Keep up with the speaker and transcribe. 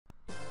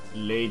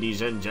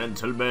Ladies and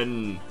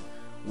gentlemen,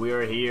 we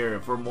are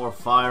here for more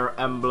Fire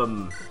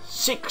Emblem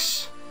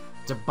 6.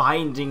 The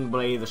Binding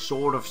Blade, the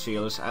Sword of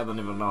Seals. I don't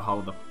even know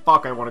how the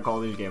fuck I want to call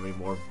this game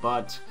anymore,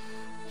 but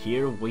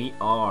here we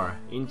are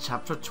in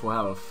chapter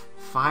 12.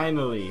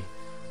 Finally.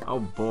 Oh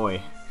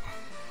boy.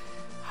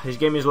 This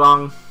game is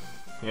long.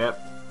 Yep.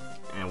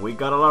 And we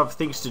got a lot of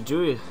things to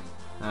do.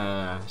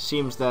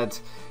 Seems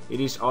that it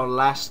is our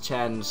last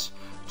chance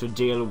to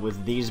deal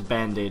with these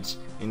bandits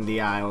in the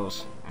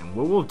Isles, and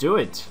we will do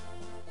it.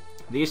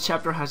 This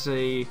chapter has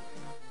a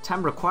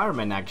time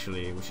requirement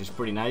actually, which is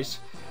pretty nice.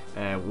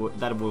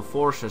 That will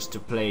force us to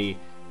play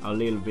a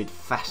little bit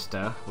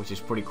faster, which is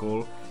pretty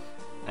cool.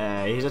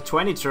 He's a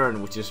 20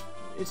 turn, which is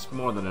it's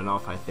more than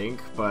enough, I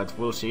think, but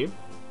we'll see.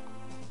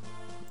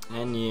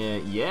 And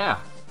yeah.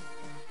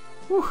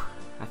 Whew.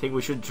 I think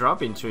we should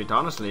drop into it,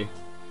 honestly.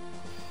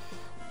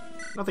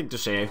 Nothing to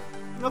say.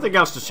 Nothing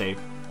else to say.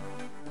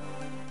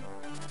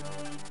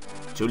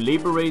 To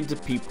liberate the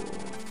people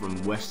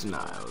from Western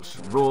Isles,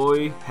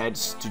 Roy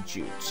heads to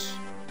Jutes,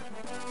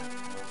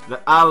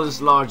 the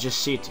Isle's largest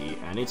city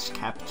and its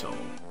capital.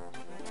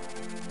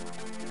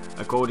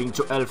 According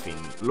to Elfin,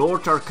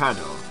 Lord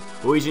Arcado,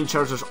 who is in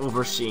charge of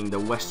overseeing the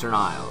Western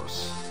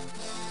Isles,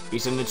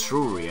 is an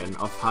Etrurian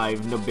of high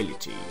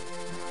nobility,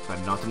 but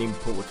not an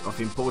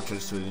of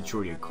importance to the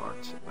Etrurian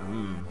court.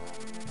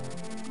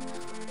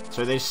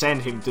 So they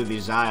send him to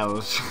these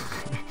Isles.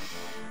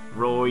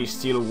 Roy is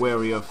still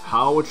wary of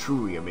how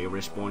Etruria may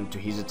respond to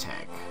his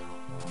attack.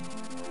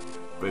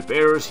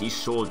 Prepares his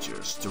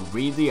soldiers to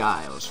rid the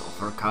Isles of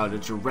Arcado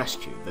to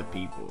rescue the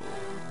people.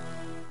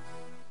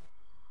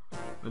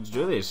 Let's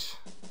do this.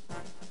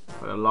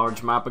 Got a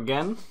large map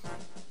again.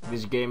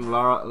 This game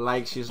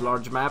likes his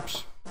large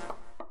maps.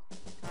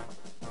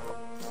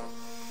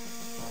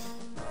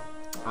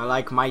 I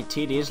like my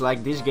titties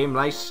like this game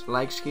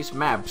likes his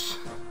maps.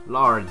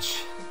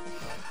 Large.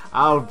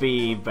 I'll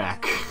be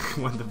back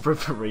when the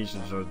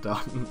preparations are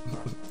done.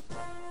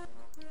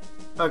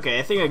 Okay,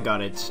 I think I got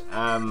it.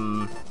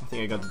 I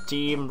think I got the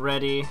team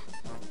ready.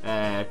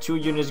 2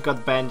 units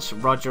got benched.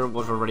 Roger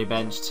was already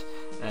benched.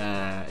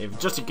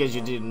 Just in case you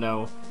didn't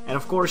know. And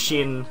of course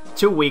Shin,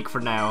 too weak for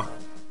now.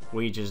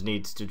 We just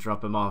need to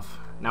drop him off.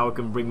 Now we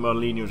can bring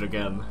Marlenius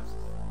again.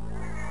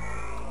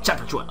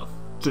 Chapter 12.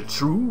 The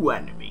True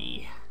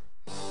Enemy.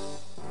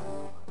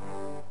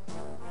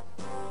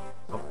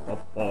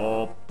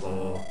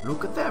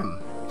 Look at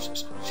them.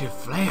 See a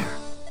flare.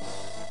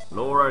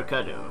 Lord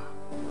Arcado,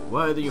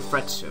 why do you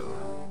fret so?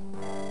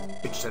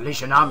 It's the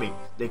Legion army.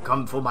 They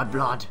come for my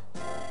blood.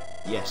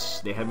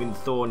 Yes, they have been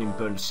thorn in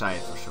burnt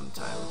side for some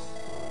time.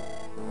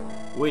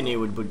 We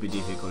knew it would be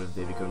difficult if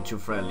they become too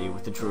friendly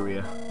with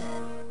Etruria.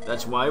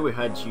 That's why we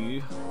had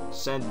you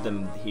send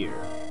them here.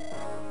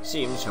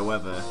 Seems,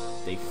 however,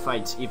 they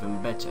fight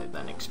even better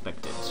than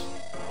expected.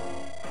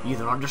 You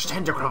don't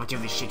understand the gravity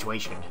of this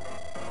situation.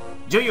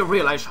 Do you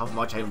realize how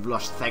much I've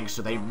lost thanks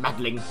to their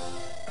meddling?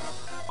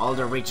 All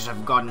the riches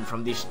I've gotten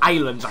from these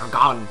islands are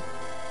gone.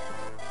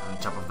 On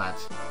top of that,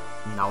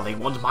 now they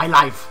want my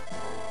life.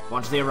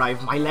 Once they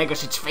arrive, my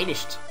legacy's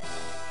finished.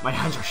 My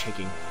hands are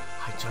shaking.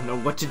 I don't know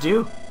what to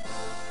do.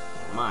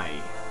 My,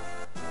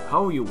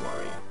 how you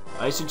worry.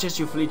 I suggest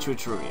you flee to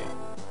Etruria.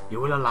 You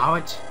will allow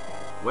it?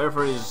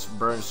 Wherefore is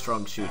Burn's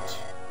strong suit?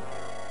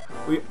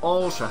 We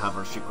also have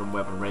our secret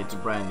weapon ready to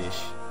brandish.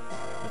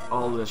 With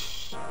all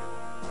this...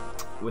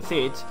 With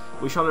it,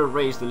 we shall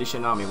erase the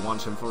Legion army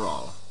once and for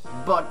all.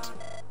 But,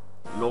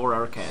 Lord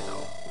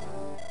Arcado,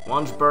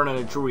 once Burn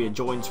and Etruria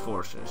joins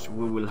forces,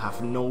 we will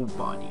have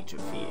nobody to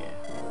fear.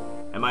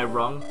 Am I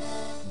wrong?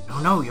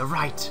 No, you're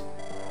right.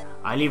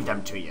 I leave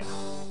them to you.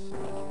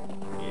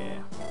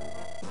 Yeah.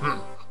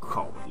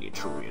 Cowardly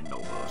Etrurian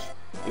nobles.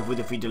 If we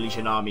defeat the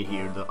Legion army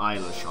here, the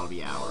island shall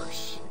be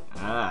ours.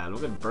 Ah,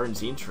 look at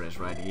Burn's interest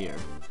right here.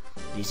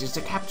 This is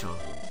the capital.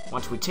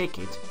 Once we take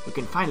it, we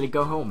can finally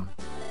go home.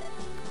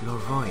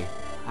 Lord Roy,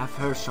 I've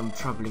heard some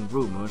troubling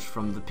rumors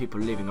from the people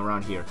living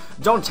around here.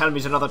 Don't tell me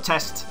it's another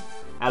test!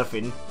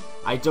 Elfin,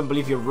 I don't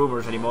believe your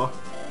rumors anymore.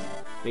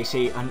 They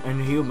say an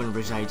Unhuman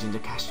resides in the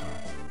castle.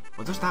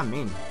 What does that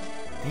mean?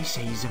 They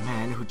say he's a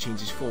man who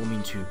changes form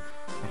into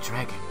a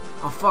dragon.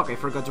 Oh fuck, I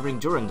forgot to bring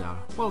Durandal.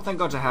 Well, thank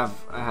God I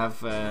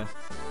have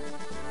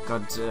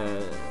got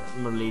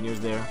Marlenius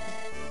there.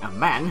 A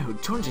man who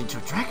turns into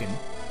a dragon?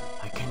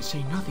 I can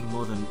say nothing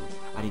more than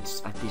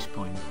at this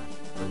point.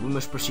 But we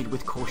must proceed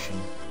with caution.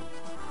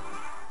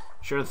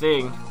 Sure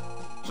thing.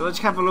 So let's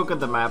have a look at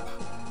the map.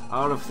 A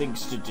lot of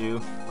things to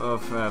do,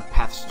 of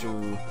paths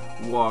to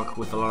walk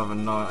with a lot of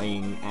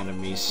annoying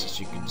enemies, as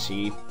you can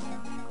see.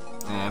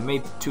 I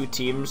made 2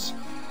 teams.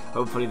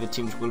 Hopefully the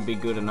teams will be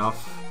good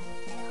enough.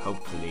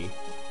 Hopefully.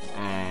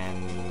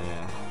 And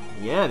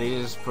yeah, this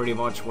is pretty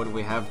much what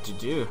we have to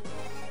do.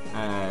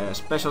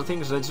 Special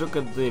things, let's look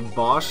at the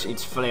boss.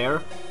 It's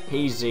Flare.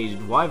 He's a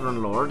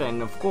Wyvern Lord,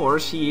 and of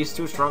course he is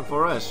too strong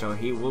for us, so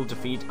he will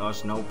defeat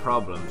us no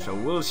problem. So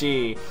we'll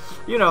see.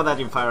 You know that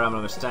in Fire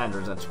Emblem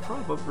standards, that's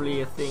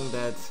probably a thing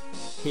that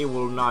he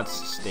will not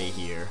stay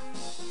here.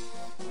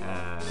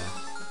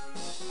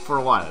 For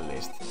a while at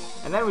least.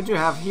 And then we do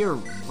have here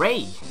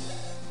Ray.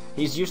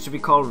 He's used to be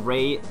called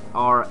Ray,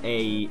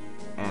 R-A-N-Y,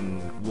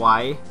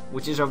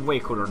 which is a way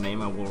cooler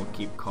name. I will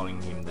keep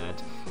calling him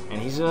that.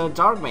 And he's a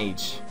dark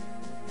mage.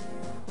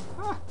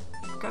 Huh,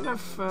 kind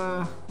of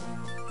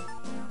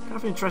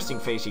interesting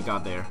face he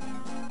got there.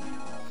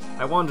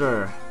 I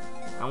wonder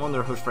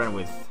who's friend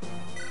with.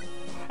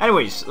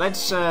 Anyways,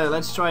 let's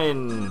try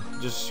and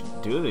just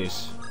do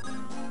this.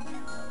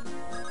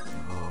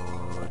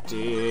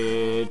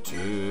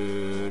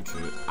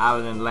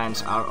 Alan and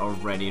Lance are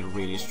already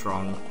really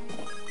strong.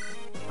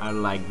 I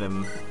like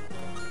them.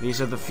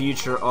 These are the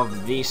future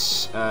of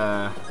this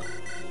army.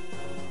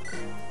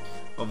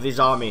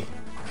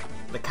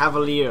 The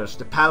Cavaliers,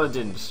 the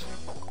Paladins.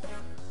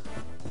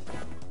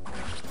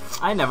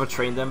 I never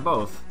trained them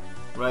both,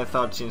 but I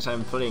thought since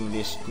I'm playing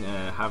this,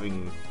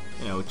 having,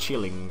 you know,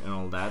 chilling and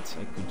all that,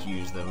 I could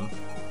use them.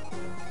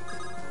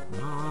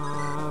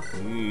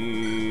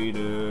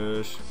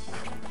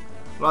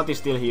 Lot is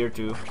still here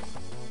too.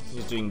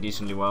 He's doing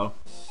decently well,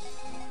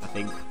 I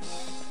think.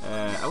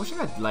 I wish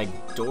I had like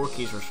door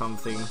keys or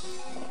something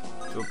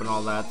to open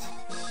all that.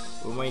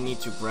 We might need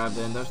to grab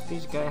them. Does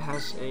this guy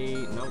has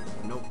a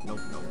nope.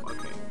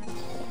 Okay.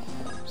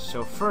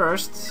 So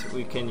first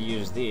we can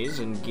use this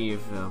and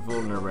give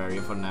vulnerary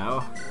for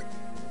now,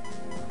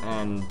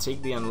 and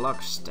take the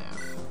unlock staff.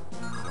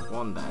 I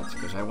want that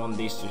because I want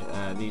these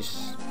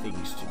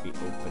things to be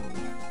open.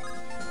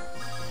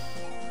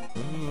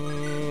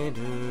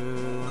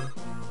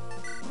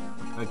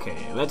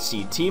 Okay, let's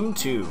see. Team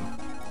 2.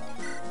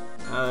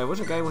 There was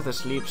a guy with a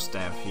sleep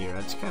staff here.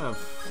 That's kind of...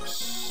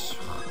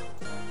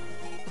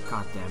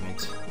 God damn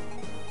it.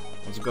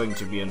 It's going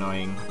to be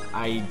annoying.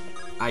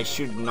 I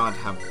should not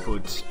have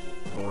put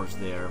Boars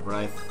there,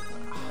 but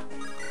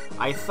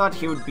I thought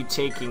he would be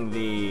taking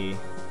the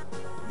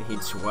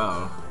hits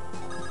well.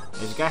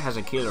 This guy has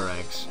a killer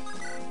axe.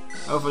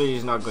 Hopefully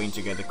he's not going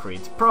to get a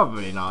crit.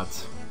 Probably not.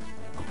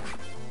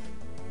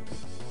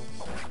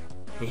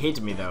 He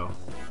hit me though.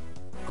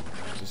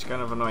 It's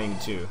kind of annoying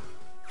too.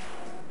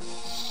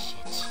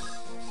 Shit.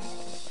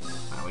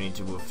 Now we need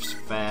to move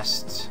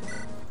fast.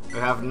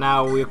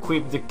 We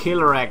equipped the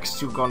killer axe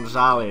to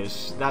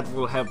Gonzalez. That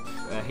will help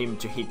him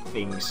to hit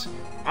things.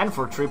 And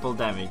for triple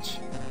damage.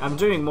 I'm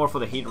doing more for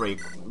the hit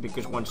rate,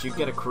 because once you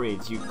get a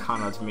crit, you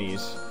cannot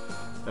miss.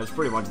 That's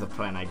pretty much the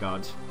plan I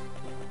got.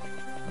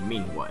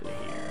 Meanwhile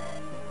here.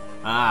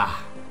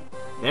 Ah,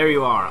 there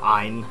you are,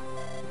 Ein.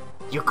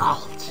 You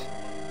called.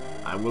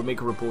 I will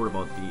make a report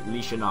about the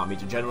Lycian army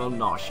to General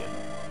Noshin.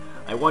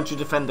 I want you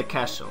to defend the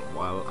castle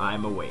while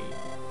I'm away.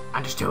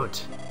 Understood.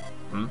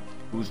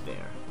 Who's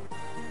there?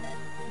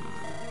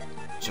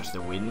 Just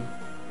the wind.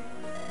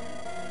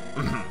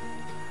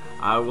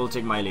 I will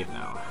take my leave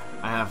now.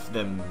 I have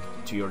them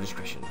to your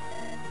discretion.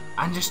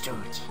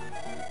 Understood.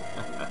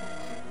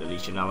 The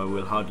Lycian army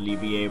will hardly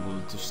be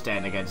able to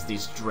stand against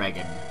this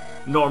dragon.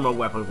 Normal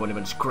weapon won't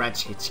even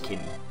scratch its skin.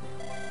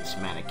 These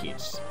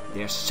mannequins,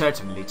 they are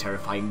certainly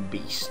terrifying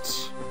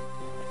beasts.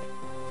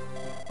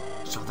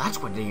 So that's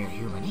what the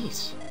Unhuman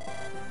is.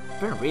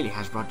 Bern really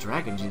has brought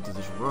dragons into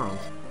this world.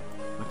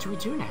 What do we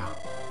do now?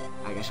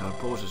 I guess I'll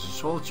pose as a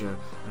soldier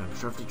and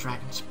observe the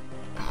dragon's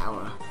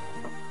power.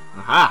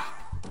 Aha!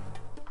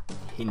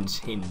 Hints,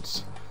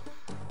 hints.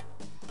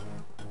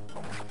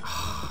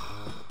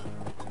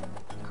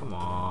 Come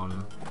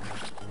on.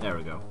 There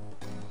we go.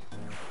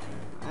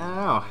 I don't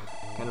know.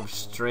 Kind of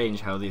strange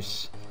how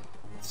this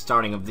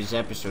starting of this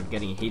episode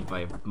getting hit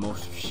by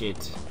most of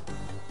shit.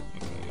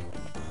 Okay.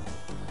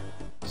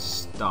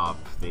 Stop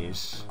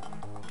this.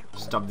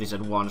 Stop this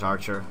at once,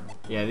 Archer.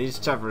 Yeah, this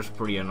chapter is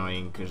pretty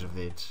annoying because of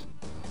it.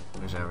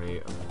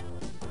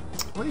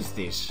 What is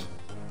this?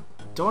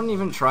 Don't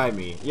even try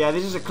me. Yeah,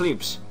 this is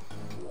Eclipse.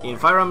 In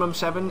Fire Emblem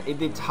 7, it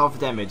did half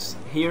damage.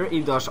 Here,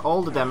 it does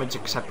all the damage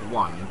except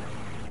one.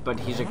 But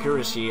his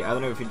accuracy, I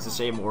don't know if it's the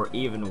same or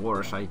even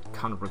worse. I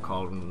can't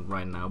recall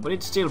right now. But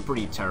it's still a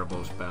pretty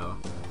terrible spell.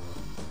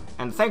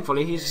 And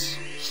thankfully, he's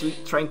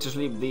trying to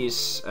sleep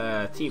this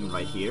team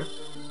right here.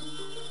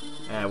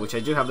 Which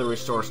I do have the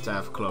restore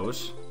staff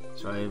close.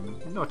 So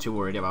I'm not too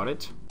worried about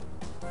it.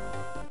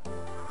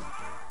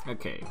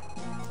 Okay.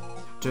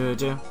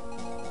 And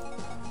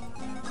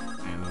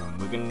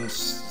we can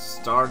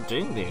start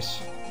doing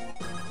this.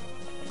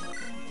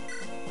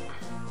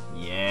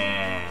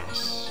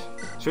 Yes.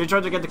 Should we try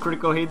to get the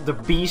critical hit? The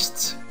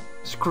beast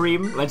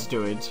scream? Let's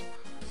do it.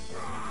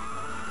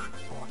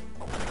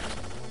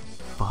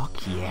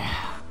 Fuck yeah.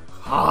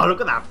 Oh, look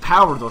at that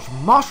power, those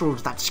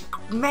muscles, that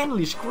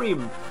manly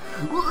scream.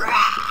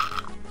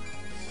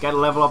 Gotta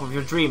level up of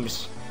your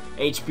dreams.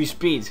 HP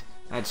speed.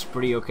 That's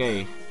pretty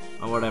okay.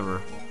 Or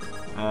whatever.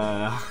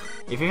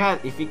 If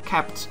he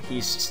kept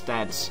his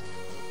stats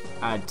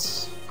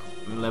at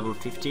level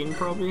 15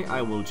 probably,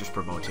 I will just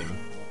promote him.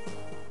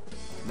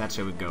 That's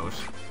how it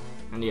goes.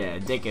 And yeah,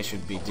 Deke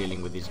should be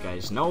dealing with these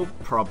guys, no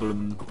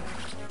problem.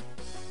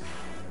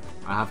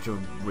 I have to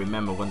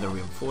remember when the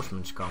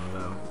reinforcements come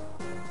though.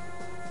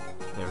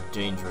 They're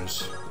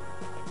dangerous.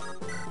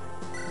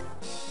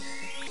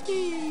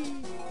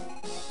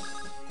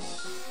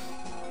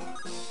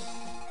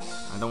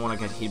 don't want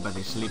to get hit by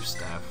the sleep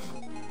staff.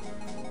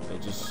 I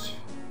just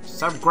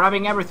start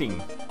grabbing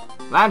everything.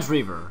 Lance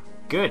Reaver.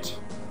 Good.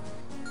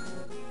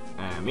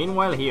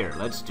 Meanwhile here,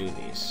 let's do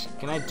this.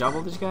 Can I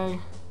double this guy?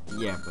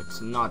 Yeah,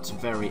 but not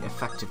very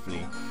effectively.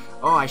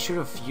 Oh, I should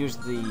have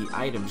used the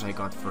items I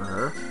got for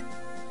her.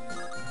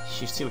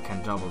 She still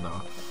can double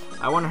though.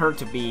 I want her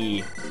to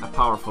be a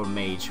powerful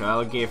mage, so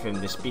I'll give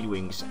him the speed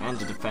wings and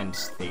the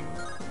defense thing.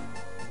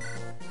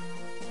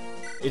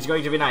 It's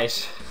going to be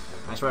nice,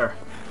 I swear.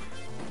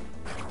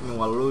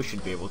 Meanwhile, Lou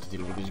should be able to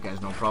deal with these guys,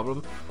 no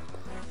problem.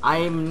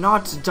 I'm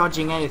not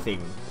dodging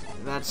anything.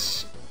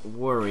 That's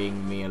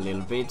worrying me a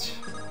little bit.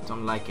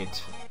 Don't like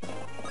it.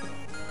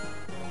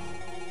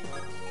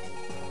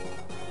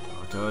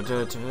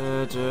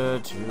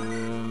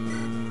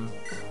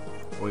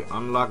 We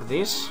unlock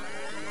this.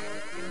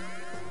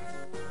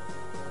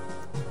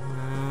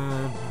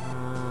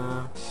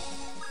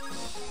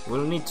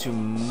 We'll need to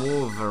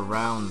move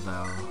around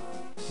though.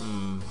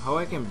 How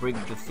I can bring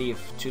the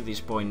thief to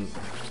this point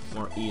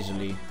more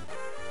easily.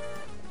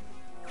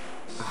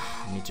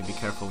 I need to be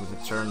careful with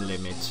the turn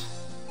limit.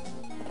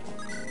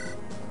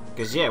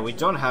 Because yeah, we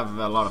don't have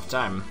a lot of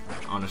time,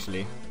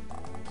 honestly.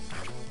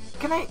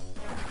 Can I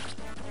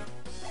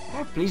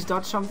please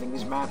dodge something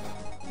this map?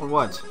 Or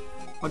what?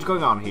 What's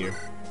going on here?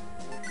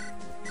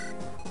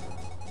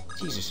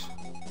 Jesus.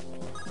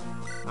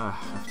 I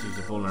have to use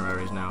the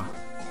vulneraries now.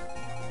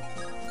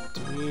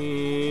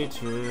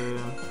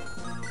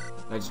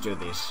 Let's do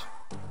this.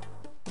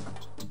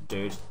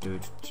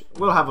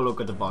 We'll have a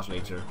look at the boss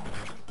later.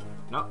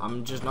 No,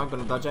 I'm just not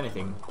gonna dodge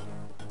anything.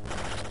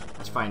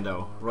 That's fine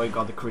though. Roy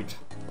got the crit.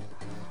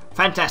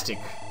 Fantastic!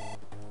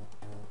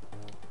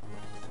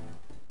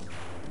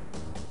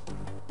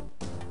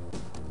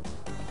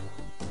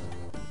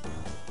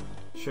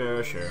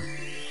 Sure.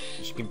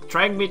 Just keep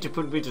trying me to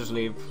put me to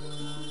sleep.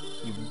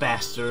 You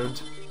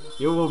bastard.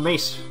 You will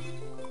miss.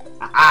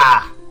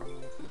 Ah!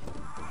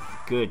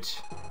 Good.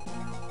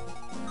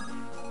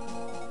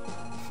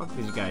 Fuck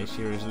this guy,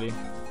 seriously.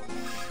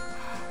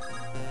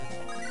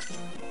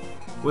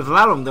 With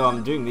Lalum though,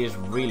 I'm doing this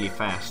really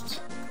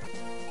fast.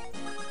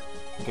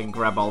 I can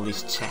grab all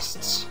these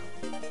chests.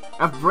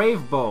 A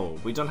brave bow.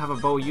 We don't have a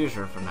bow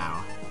user for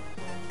now.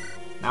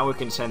 Now we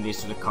can send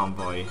these to the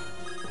convoy.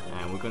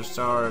 And we can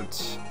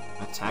start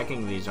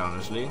attacking these,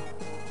 honestly.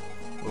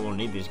 We will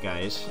need these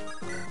guys.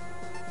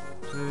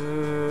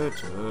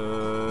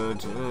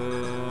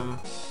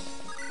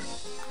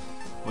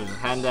 With a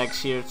hand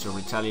axe here to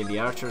retaliate the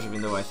archers,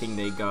 even though I think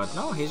they got...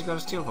 No, he's got a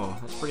steel bow.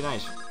 That's pretty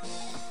nice.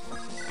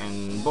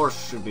 And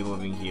Boris should be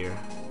moving here.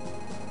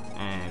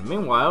 And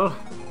meanwhile,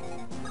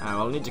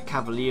 I'll need the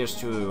cavaliers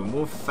to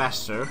move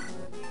faster.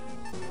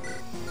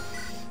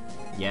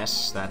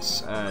 Yes,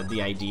 that's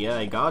the idea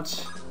I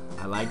got.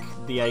 I like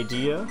the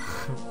idea.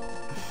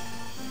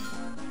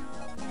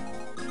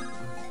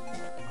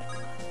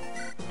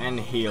 And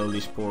heal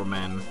this poor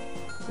man.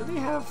 Do they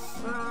have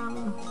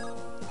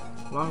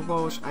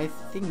longbows? I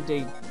think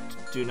they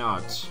do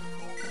not.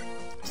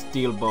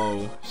 Steel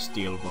bow.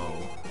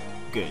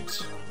 Good.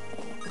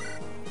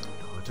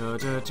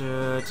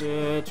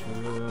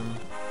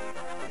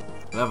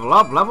 Level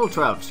up, level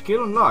 12.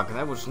 Skill unlock.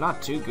 That was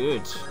not too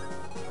good.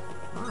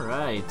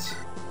 Alright.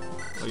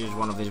 I'll use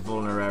one of these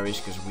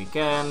vulneraries because we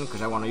can,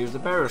 because I want to use the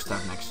barrier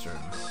staff next turn.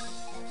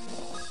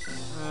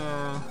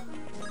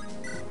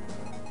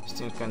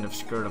 Still kind of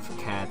scared of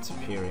a cat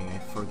appearing. I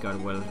forgot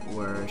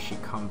where she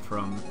come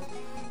from.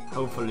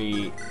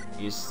 Hopefully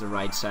it's the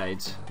right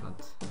side.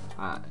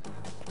 Not,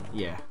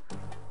 yeah,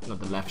 not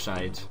the left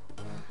side.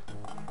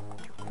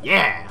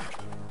 Yeah!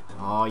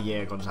 Oh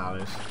yeah,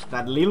 Gonzalez.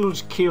 That little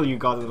kill you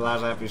got in the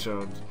last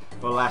episode,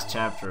 well, last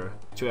chapter,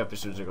 2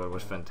 episodes ago,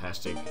 was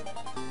fantastic.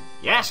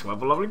 Yes,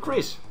 level up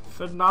increase.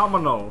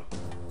 Phenomenal.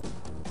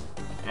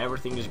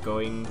 Everything is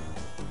going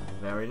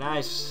very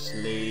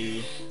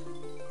nicely.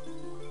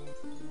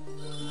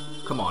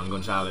 Come on,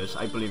 Gonzalez.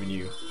 I believe in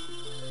you.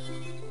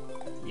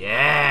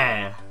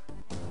 Yeah.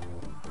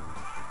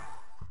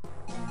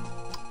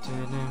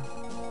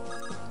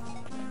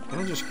 Can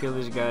I just kill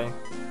this guy?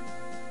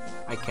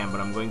 I can,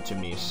 but I'm going to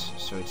miss,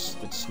 so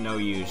it's no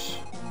use.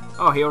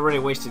 Oh, he already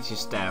wasted his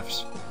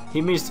staffs. He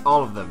missed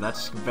all of them.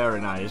 That's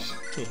very nice.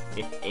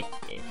 We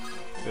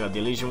got the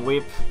Elysian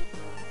Whip.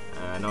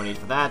 No need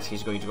for that.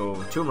 He's going to go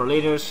over 2 more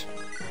leaders.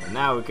 And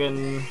now we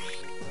can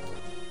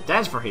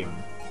dance for him.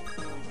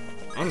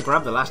 And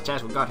grab the last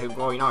chest we got him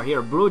going on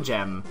here. Blue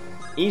gem.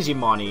 Easy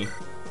money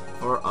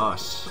for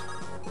us.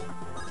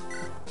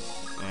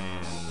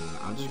 And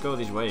I'll just go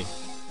this way.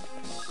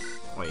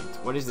 Wait,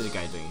 what is this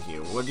guy doing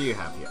here? What do you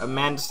have here? A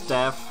man's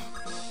staff.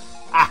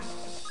 Ah!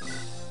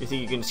 You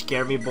think you can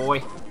scare me,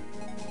 boy?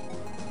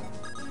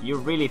 You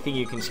really think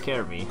you can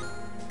scare me?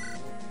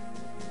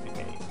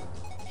 Okay.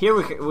 Here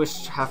we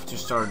have to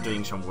start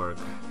doing some work.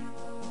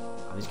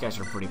 Oh, these guys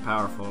are pretty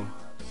powerful.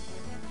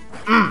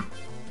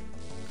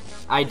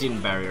 I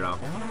didn't barrier up.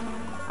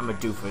 I'm a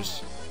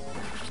doofus.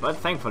 But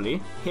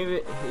thankfully,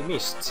 he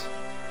missed.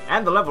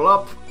 And the level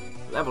up.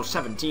 Level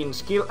 17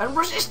 skill and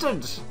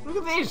resistance. Look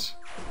at this.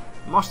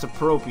 Most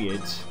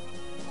appropriate.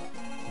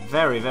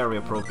 Very, very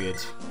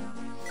appropriate.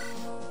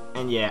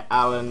 And yeah,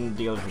 Alan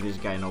deals with this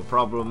guy no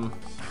problem.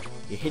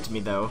 He hit me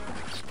though.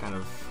 It's kind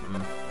of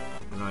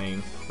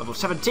annoying. Level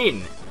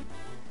 17!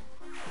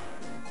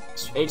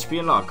 It's HP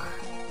and luck.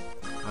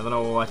 I don't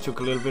know, I took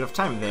a little bit of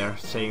time there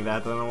saying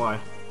that, I don't know why.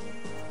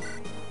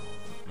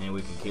 And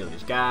we can kill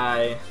this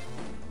guy.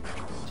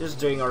 Just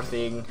doing our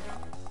thing.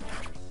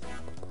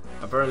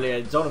 Apparently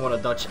I don't want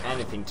to dodge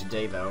anything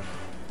today though.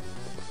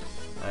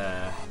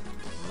 I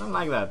don't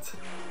like that.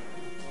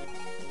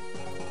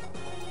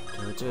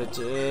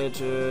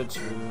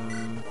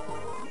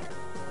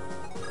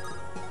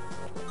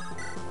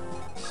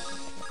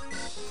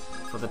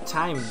 For the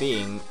time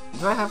being,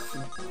 do I have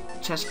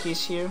chest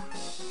keys here?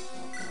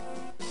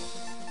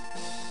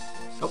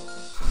 Nope,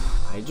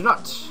 I do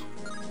not.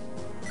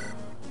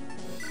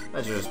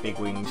 Let's just big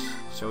wings.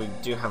 So we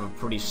do have a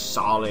pretty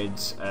solid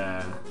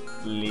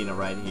Lina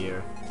right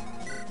here.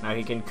 Now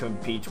he can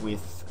compete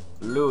with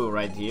Lou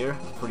right here.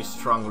 Pretty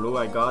strong Lou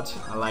I got.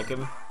 I like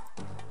him.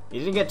 He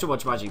didn't get too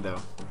much magic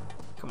though.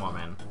 Come on,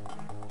 man.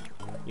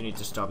 You need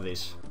to stop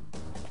this.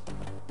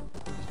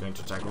 He's going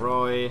to attack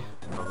Roy.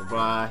 Blah blah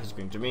blah. He's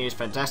going to me. It's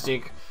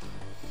fantastic.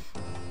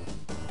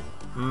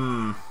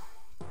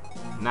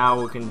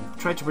 Now we can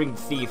try to bring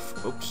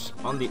Thief. Oops,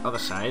 on the other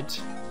side.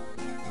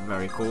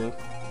 Very cool.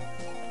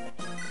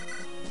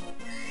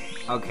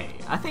 Okay,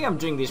 I think I'm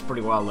doing this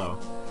pretty well though.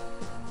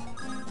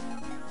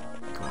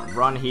 Come on,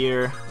 run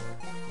here.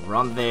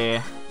 Run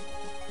there.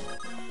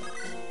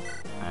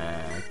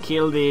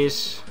 Kill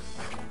this.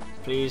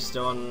 Please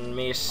don't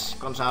miss,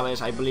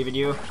 Gonzalez. I believe in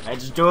you.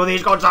 Let's do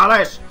this,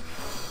 Gonzalez!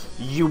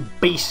 You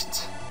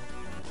beast!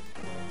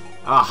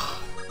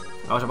 Ah,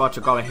 I was about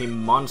to call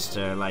him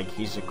monster, like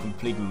he's a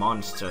complete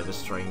monster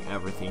destroying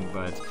everything,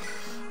 but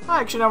I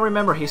actually now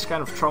remember he's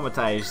kind of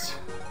traumatized.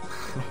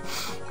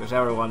 Because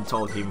everyone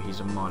told him he's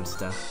a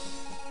monster.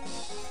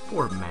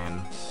 Poor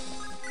man.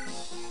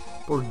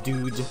 Poor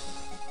dude.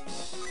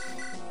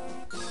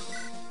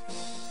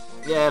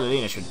 Yeah,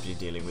 Lina should be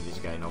dealing with this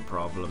guy, no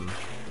problem.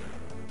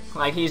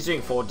 Like, he's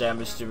doing 4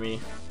 damage to me.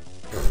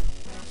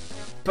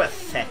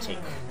 Pathetic.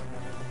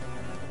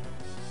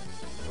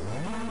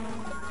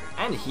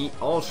 And he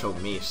also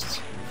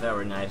missed.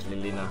 Very nicely,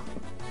 Lina.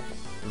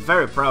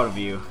 Very proud of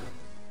you.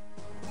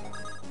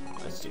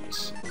 Let's do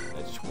this.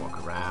 Let's just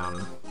walk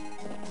around.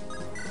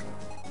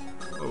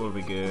 We'll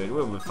be good.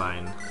 We'll be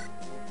fine.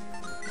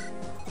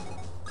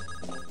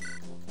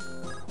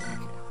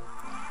 Okay.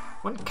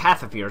 When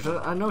Kath appears,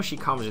 I know she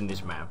comes in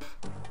this map.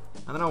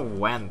 I don't know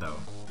when though.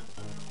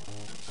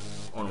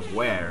 On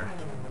where.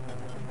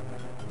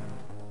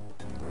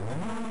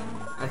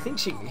 I think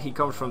he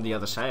comes from the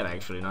other side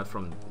actually, not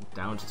from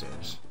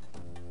downstairs.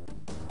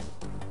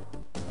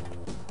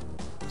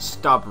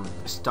 Stop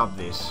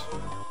this.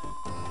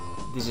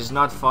 This is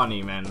not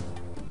funny, man.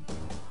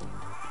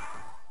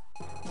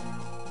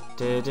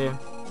 Okay,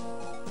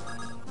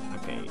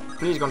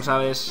 please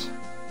Gonzalez.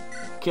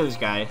 Kill this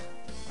guy.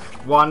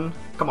 1.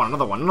 Come on,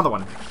 another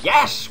one.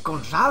 Yes!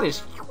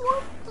 Gonzalez, you are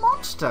a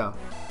monster!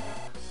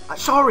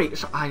 Sorry,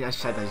 I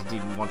said I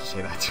didn't want to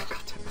say that.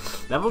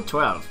 Level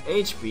 12,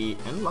 HP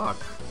and luck.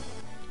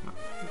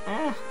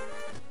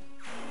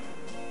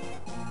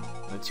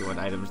 Let's see what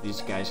items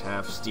these guys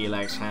have. Steel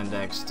axe, hand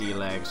axe,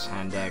 steel axe,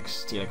 hand axe,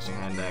 steel axe and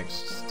hand axe,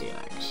 steel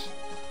axe.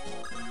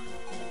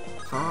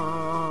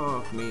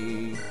 Fuck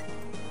me.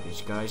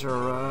 These guys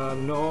are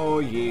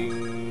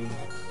annoying.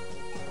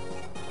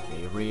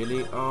 They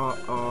really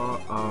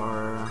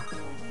are.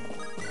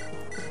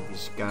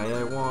 This guy,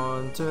 I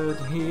wanted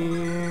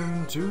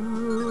him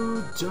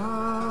to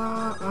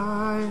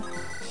die.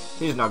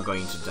 He's not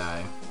going to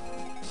die.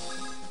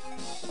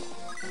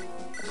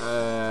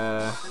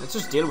 Let's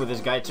just deal with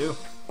this guy too.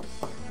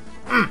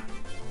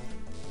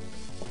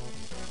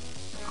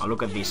 Oh,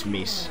 look at this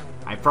miss.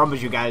 I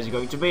promise you guys are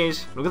going to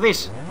miss. Look at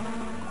this.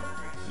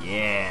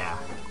 Yeah.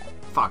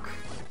 Fuck.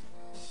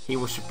 He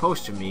was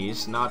supposed to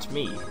miss, not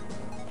me.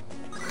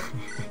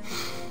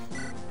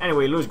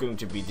 Anyway, Lou's going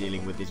to be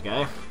dealing with this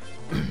guy.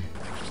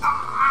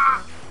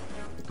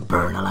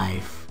 Burn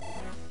alive.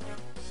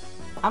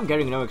 I'm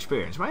getting no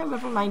experience. Am I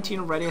level 19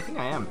 already? I think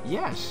I am.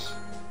 Yes.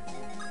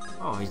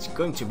 Oh, he's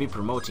going to be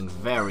promoting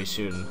very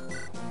soon.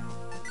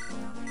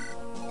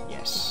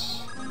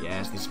 Yes.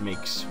 Yes, this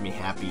makes me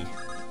happy.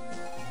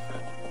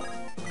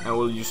 I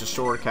will use a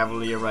sword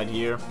cavalier right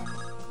here.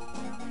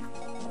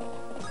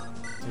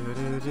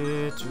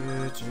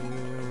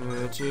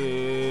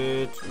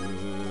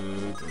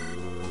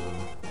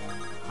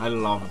 I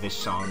love this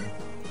song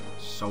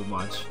so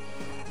much.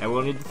 And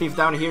we'll need the thief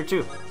down here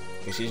too,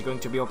 because he's going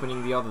to be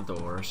opening the other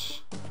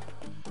doors.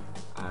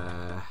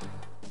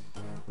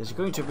 There's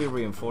going to be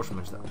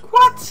reinforcements though.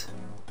 What?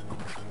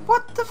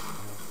 What the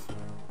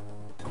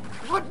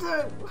what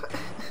the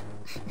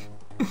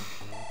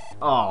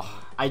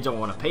Oh, I don't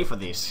want to pay for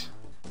this.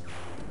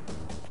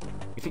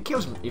 If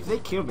they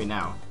kill me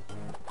now,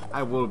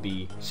 I will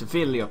be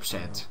severely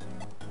upset.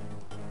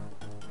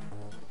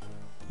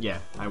 Yeah,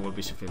 I will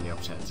be severely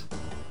upset.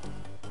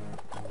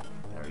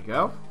 There we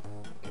go.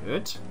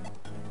 Good.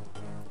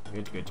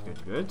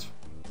 Good.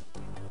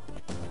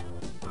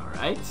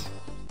 right?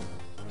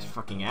 This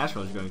fucking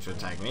asshole is going to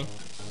attack me.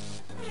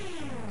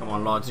 Come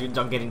on, Lord,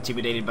 don't get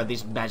intimidated by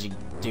this magic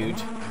dude.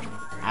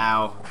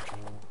 Ow.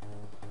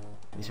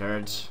 This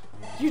hurts.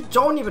 You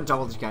don't even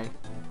double this guy.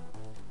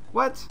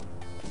 What?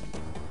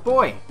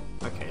 Boy.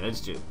 Okay,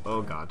 let's do it.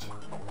 Oh god.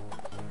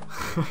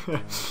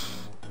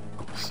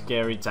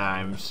 Scary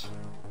times.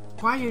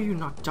 Why are you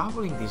not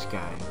doubling this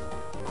guy?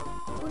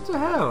 What the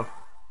hell?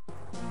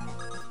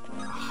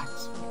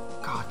 Oh,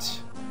 god.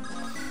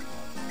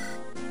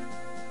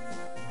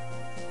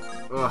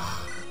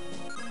 Ugh.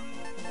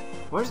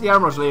 Where's the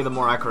armor slave, the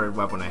more accurate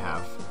weapon I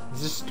have?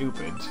 This is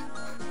stupid.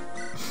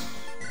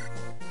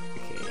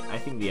 Okay, I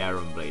think the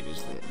Iron Blade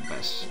is the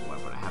best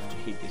weapon I have to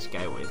hit this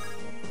guy with.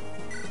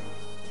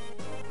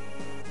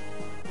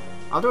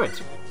 I'll do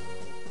it.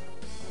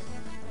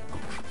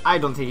 I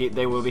don't think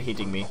they will be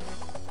hitting me.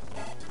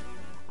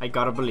 I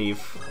gotta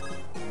believe.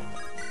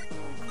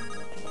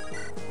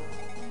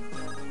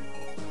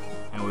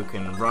 And we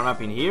can run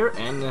up in here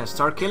and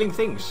start killing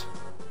things.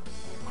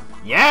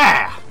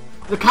 Yeah!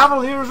 The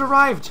Cavaliers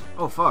arrived!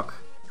 Oh fuck.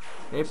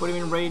 Did I put him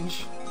in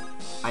range?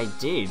 I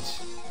did.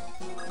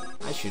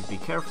 I should be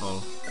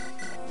careful.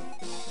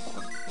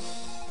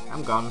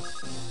 I'm gone.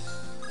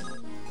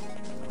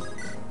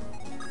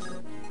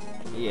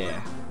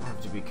 Yeah, I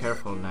have to be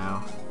careful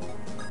now.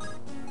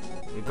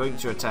 We're going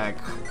to attack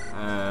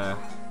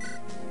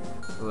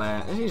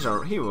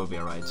he will be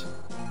alright.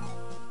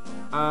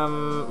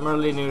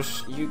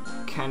 Merlinus, you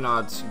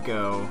cannot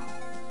go.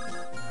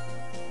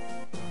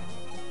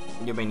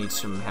 You may need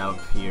some help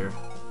here.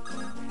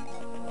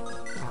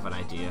 I have an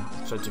idea.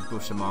 Try to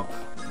boost him up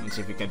and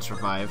see if he can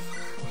survive.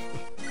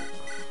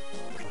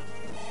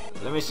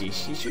 Let me see.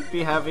 He should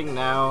be having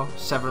now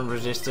 7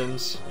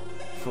 resistance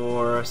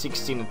for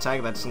 16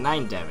 attack. That's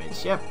 9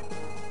 damage. Yep.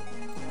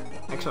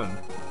 Excellent.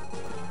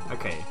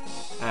 Okay.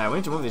 We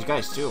need to move these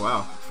guys too.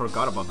 Wow.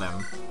 Forgot about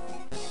them.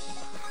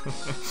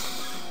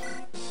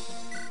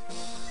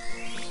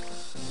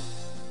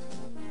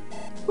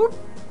 Whoop.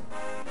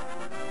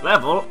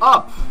 Level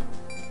up!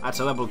 That's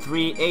a level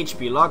 3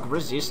 HP lock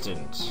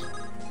resistance.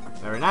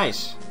 Very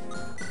nice.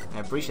 I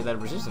appreciate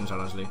that resistance,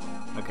 honestly.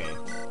 Okay,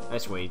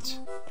 let's wait.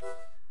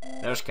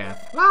 There's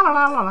Kath. La la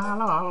la la la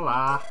la la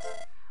la.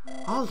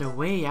 All the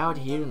way out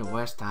here in the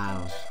West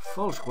Isles,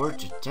 falls word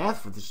to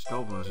death for the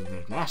snowballs in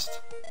their nest.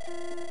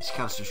 These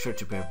scouts are sure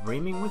to be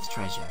brimming with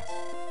treasure.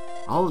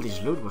 All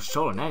this loot was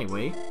stolen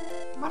anyway.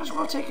 Might as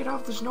well take it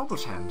off the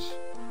snowball's hands.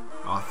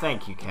 Oh,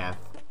 thank you, Kath.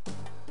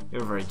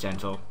 You're very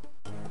gentle.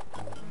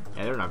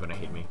 Yeah, they're not gonna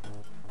hit me.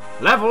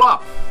 Level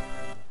up!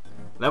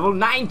 Level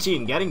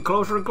 19, getting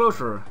closer and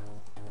closer.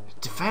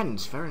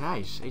 Defense, very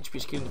nice.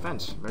 HP skill and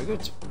defense, very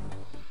good.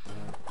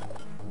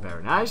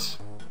 Very nice.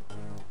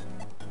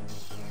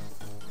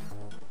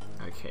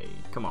 Okay,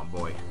 come on,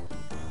 boy.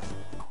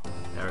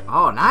 There.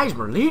 Oh, nice,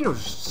 Merlinus,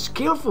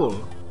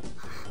 skillful.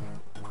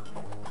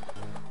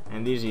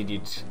 And this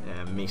idiot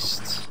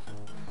missed,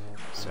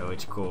 so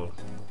it's cool.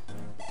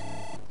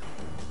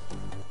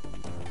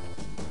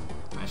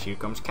 And here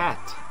comes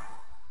Cat.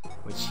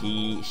 Which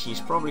she's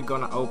probably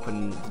gonna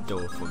open the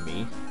door for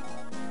me.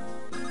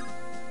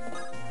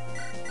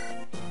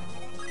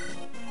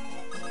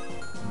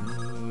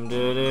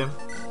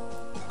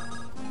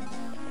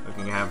 We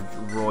can have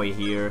Roy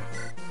here.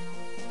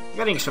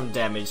 Getting some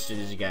damage to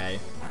this guy.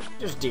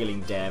 Just dealing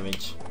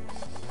damage.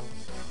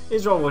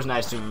 It's always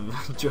nice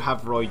to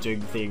have Roy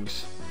doing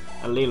things.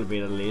 A little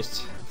bit at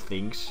least.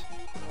 Things.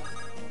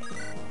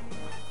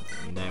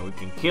 And then we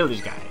can kill this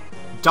guy.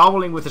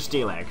 Doubling with a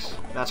steel axe.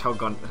 That's how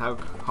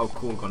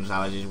cool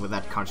Gonzalez is with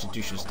that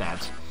constitution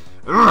stat.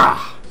 Urgh!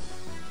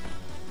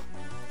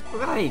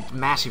 Look at that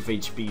massive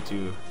HP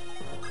too.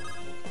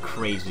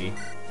 Crazy.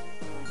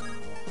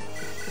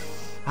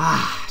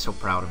 Ah, so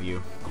proud of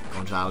you,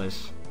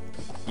 Gonzalez.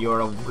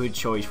 You're a good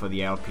choice for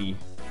the LP.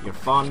 You're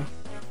fun.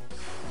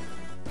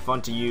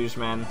 Fun to use,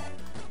 man.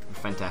 You're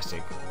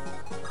fantastic.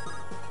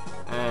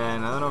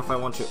 And I don't know if I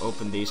want to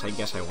open these. I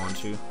guess I want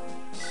to. I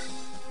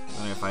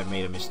don't know if I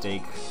made a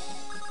mistake.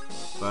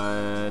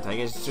 But I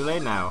guess it's too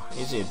late now,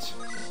 is it?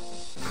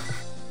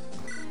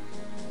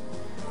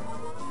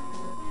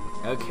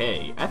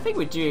 Okay, I think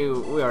we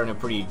are in a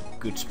pretty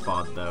good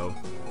spot though.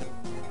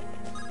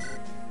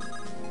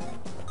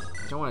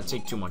 I don't want to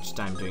take too much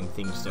time doing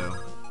things though.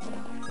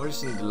 What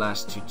is in the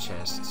last 2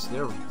 chests?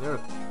 They're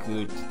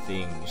good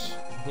things.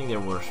 I think there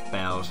were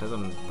spells, I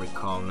don't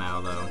recall now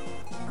though.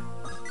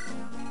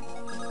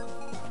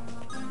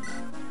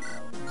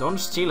 Don't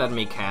steal at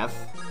me, Kath.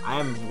 I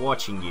am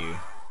watching you.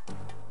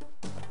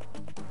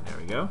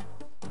 Go.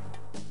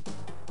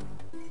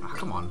 Oh,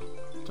 come on.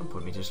 Don't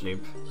put me to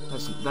sleep.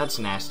 That's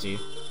nasty.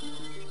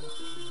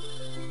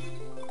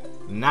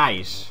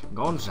 Nice.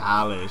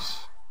 Gonzalez.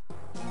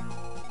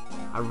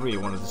 I really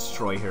want to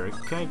destroy her.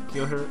 Can I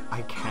kill her?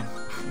 I can.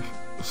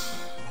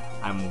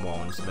 I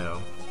won't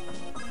though.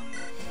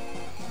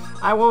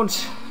 I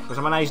won't, because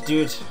I'm a nice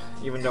dude,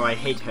 even though I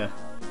hate her.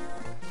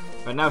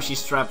 But now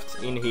she's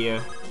trapped in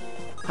here.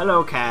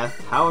 Hello,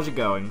 Kath. How's it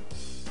going?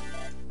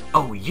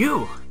 Oh,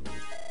 you!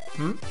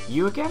 Hmm?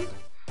 You again?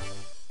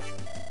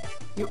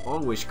 You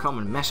always come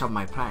and mess up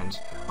my plans.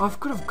 Oh, I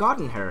could have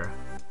gotten her.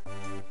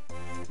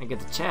 And get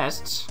the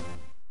chests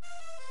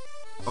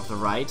of the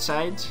right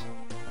side.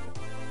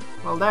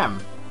 Well, damn.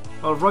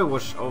 Well, Roy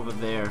was over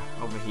here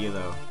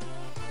though.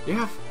 Do you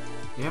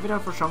have it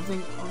out for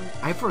something?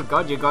 I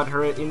forgot you got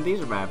her in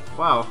this map.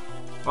 Wow.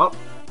 Well,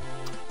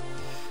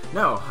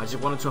 no, I just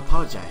wanted to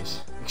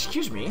apologize.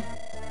 Excuse me?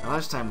 The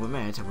last time we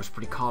met, I was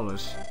pretty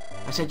callous.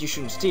 I said you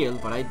shouldn't steal,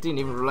 but I didn't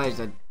even realize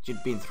that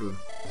you'd been through.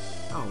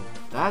 Oh,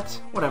 that?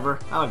 Whatever,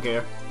 I don't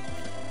care.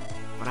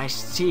 But I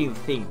still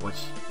think what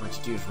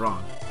you do is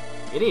wrong.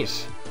 It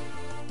is.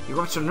 You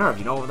got some nerve,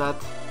 you know that?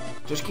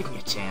 Just give me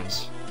a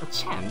chance. A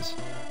chance?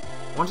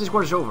 Once this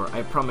war is over,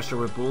 I promise to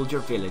rebuild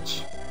your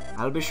village.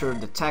 I'll be sure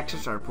the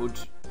taxes are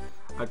put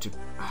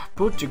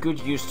to good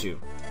use too.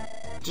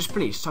 Just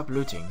please stop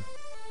looting.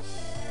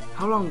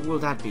 How long will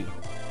that be?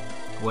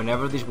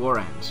 Whenever this war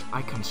ends,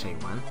 I can't say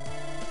when.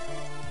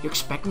 You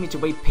expect me to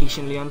wait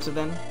patiently until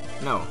then?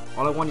 No,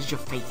 all I want is your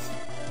faith.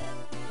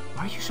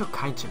 Why are you so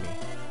kind to me?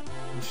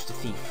 I'm just a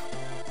thief.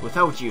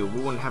 Without you, we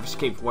wouldn't have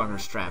escaped while we're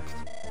strapped.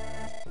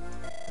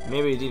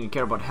 Maybe you didn't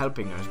care about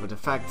helping us, but the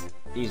fact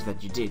is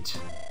that you did.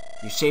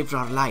 You saved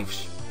our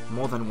lives,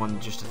 more than one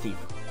just a thief.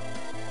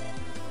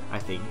 I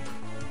think.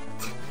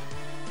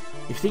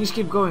 If things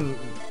keep going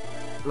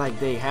like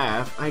they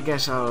have, I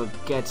guess I'll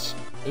get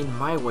in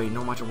my way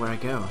no matter where I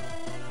go.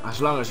 As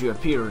long as you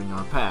appear in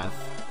our path.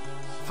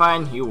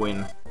 Fine, you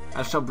win.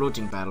 I'll stop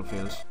looting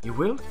battlefields. You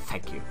will?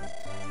 Thank you.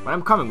 But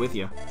I'm coming with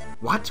you.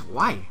 What?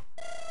 Why?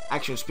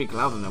 Actions speak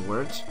louder than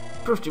words.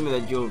 Prove to me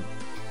that you'll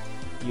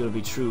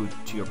be true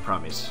to your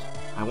promise.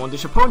 I won't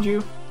disappoint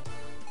you.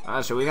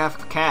 So we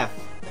have Kath.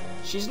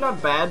 She's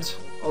not bad,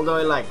 although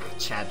I like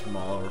Chad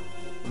more,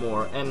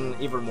 and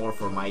even more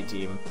for my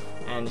team.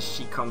 And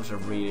she comes a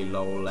really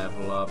low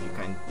level up. You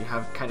kind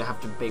of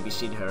have to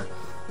babysit her.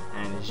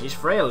 And she's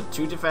frail.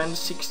 2 defense,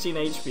 16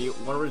 HP,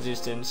 1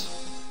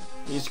 resistance.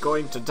 He's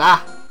going to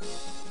die.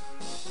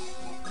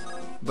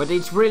 But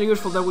it's really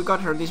useful that we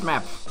got her this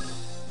map.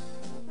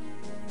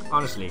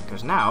 Honestly,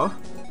 because now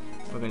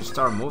we're going to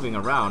start moving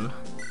around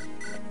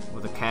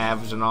with the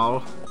calves and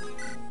all.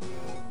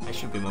 I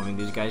should be moving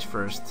these guys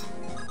first.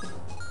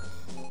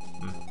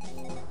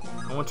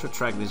 I want to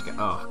attract this guy.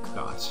 Oh,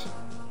 God.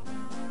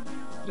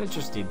 I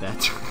just did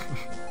that.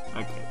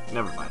 Okay,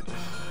 never mind.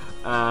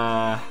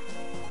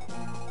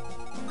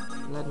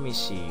 Let me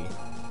see.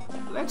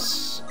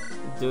 Let's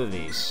do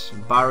this.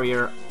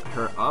 Barrier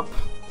her up.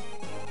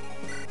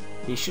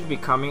 He should be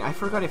coming. I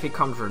forgot if he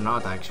comes or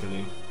not,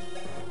 actually.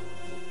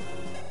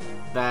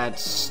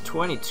 That's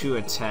 22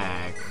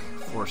 attack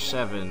for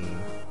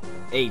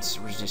 8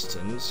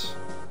 resistance.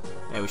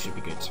 Yeah, we should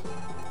be good.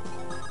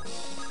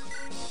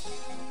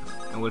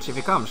 And we'll see if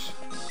he comes.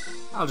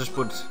 I'll just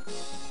put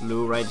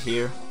Lou right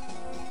here,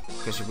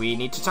 because we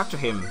need to talk to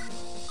him.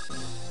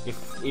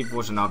 If it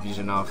wasn't obvious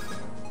enough.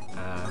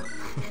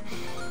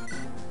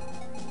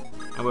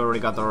 And we already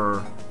got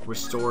our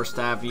restore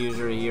staff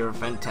user here.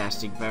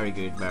 Fantastic, very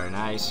good, very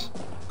nice.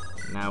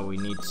 Now we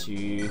need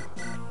to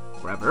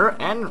grab her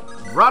and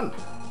run.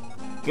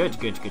 Good.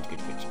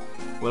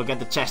 We'll get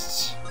the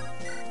chests.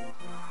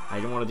 I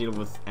don't want to deal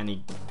with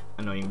any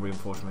annoying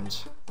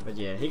reinforcements. But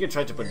yeah, he could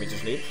try to put me to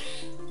sleep.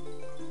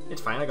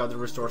 It's fine, I got the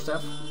restore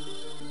staff.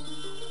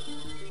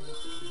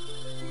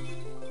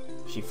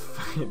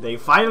 They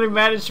finally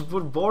managed to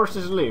put Boris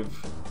to sleep.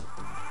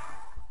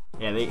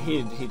 Yeah,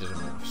 he doesn't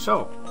move.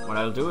 So, what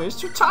I'll do is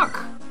to talk.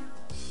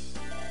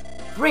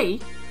 Ray,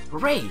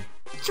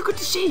 it's so good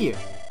to see you.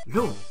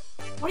 Lou,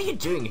 what are you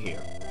doing here?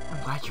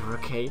 I'm glad you're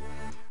okay.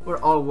 We're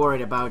all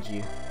worried about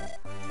you.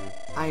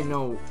 I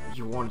know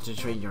you wanted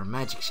to train your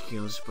magic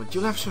skills, but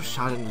you left so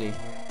suddenly.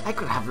 I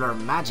could have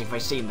learned magic if I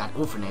stayed in that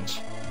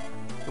orphanage.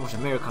 It was a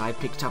miracle I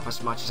picked up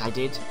as much as I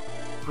did.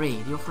 Ray,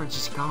 the orphanage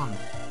is gone.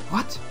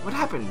 What? What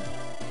happened?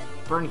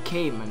 Burn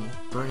came and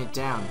burned it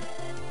down.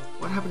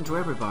 What happened to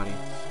everybody?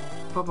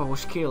 Papa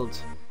was killed,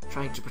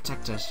 trying to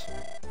protect us.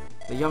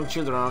 The young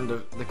children are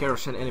under the care of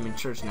St. Element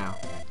Church now.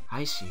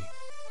 I see.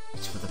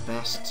 It's for the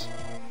best.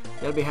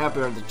 They'll be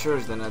happier at the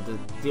church than at the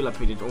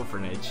dilapidated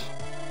orphanage.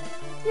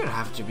 You don't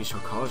have to be so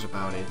callous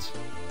about it.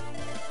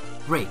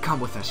 Ray, come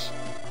with us.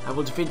 I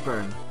will defeat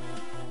Burn.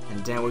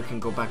 And then we can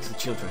go back to the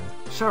children.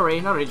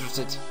 Sorry, not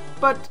interested.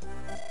 But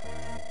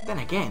then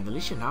again, the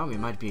Lycian army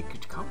might be a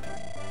good company.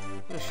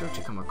 You're sure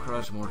to come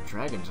across more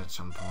dragons at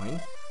some point.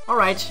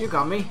 Alright, you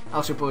got me.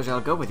 I suppose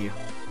I'll go with you.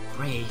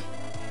 Ray,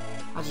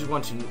 I just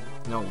want to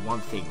know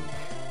one thing.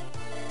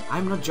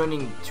 I'm not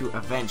joining to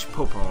avenge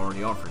Popo or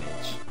the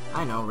orphanage.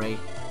 I know, Ray.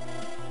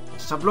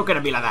 Stop looking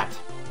at me like that.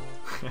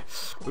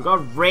 We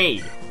got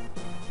Ray.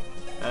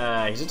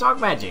 He's a dark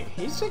magic.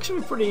 He's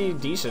actually pretty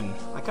decent.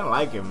 I kind of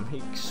like him.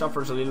 He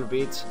suffers a little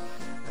bit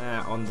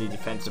on the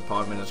defense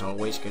department as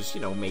always, because,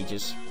 you know,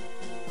 mages.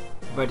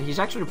 But he's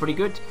actually pretty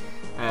good.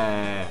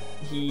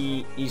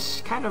 He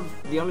is kind of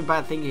the only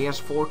bad thing. He has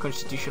 4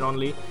 constitution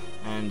only,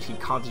 and he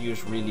can't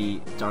use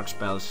really dark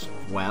spells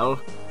well.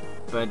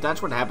 But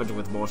that's what happens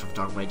with most of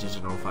Dark Mages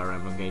in all Fire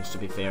Emblem games, to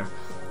be fair.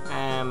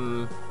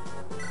 I'm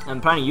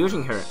planning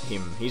using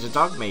him. He's a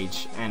Dark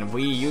Mage, and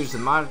we use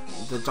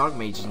the Dark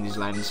Mages in these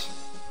lands.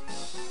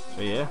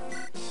 So yeah.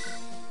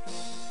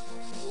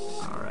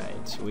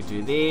 Alright, we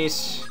do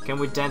this. Can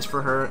we dance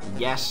for her?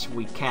 Yes,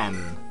 we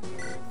can.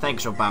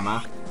 Thanks,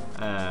 Obama.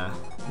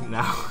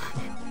 Now.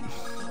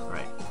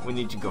 Right, we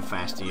need to go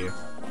fast here.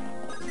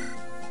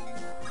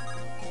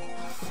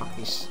 Fuck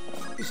this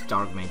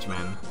Dark Mage,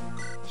 man.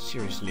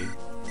 Seriously.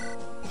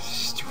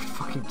 Stupid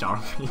fucking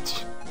Dark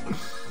Mage.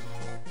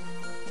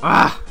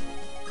 Ah!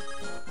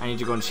 I need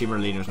to go and see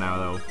Merlinus now,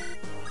 though.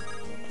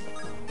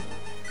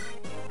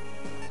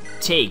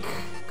 Take,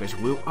 because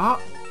we'll...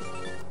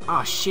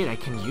 Oh shit, I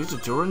can use the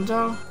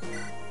Durandal?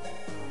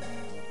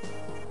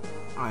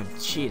 Oh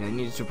shit, I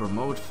needed to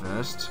promote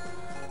first.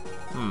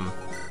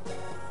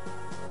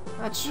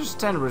 That's just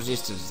 10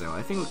 resistance, though.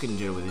 I think we can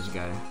deal with this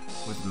guy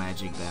with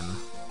magic, then.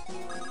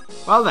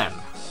 Well then.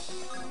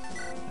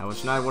 That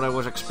was not what I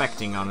was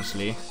expecting,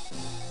 honestly.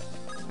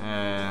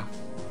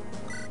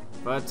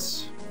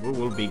 But we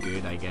will be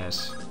good, I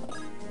guess.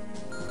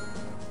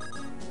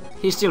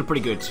 He's still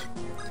pretty good.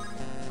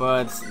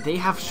 But they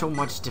have so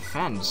much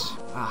defense.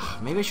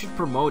 Maybe I should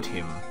promote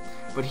him.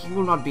 But he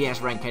will not be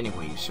S rank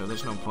anyway, so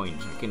there's no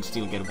point. I can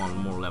still get one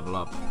more level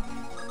up.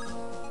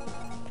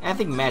 I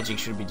think magic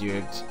should be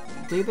direct.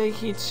 Did they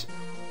hit...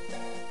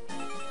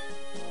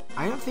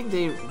 I don't think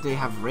they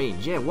have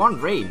range. Yeah, 1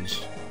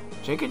 range.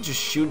 So I can just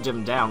shoot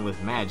them down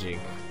with magic.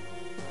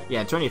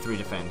 Yeah, 23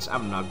 defense.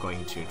 I'm not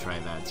going to try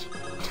that.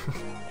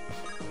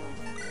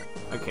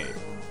 Okay.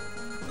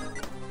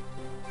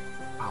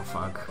 Oh,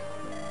 fuck.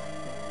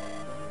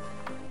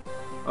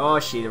 Oh,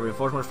 shit. The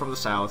reinforcements from the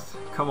south.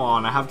 Come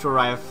on, I have to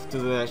arrive to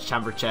the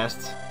chamber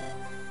chest.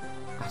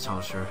 That's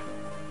all, sure.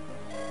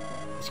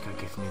 He's gonna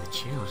give me the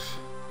chills.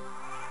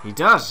 He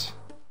does!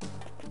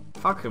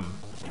 Fuck him.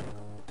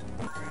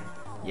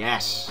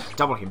 Yes!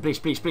 Double him, please,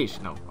 please, please.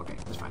 No, okay,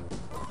 that's fine.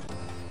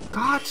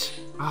 God!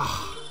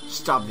 Oh,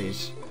 stop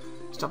this.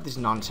 Stop this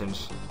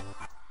nonsense.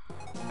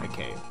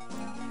 Okay.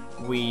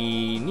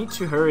 We need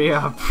to hurry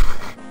up.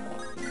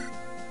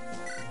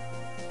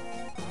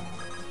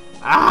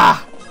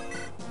 Ah!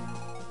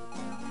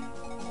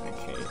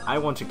 Okay, I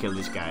want to kill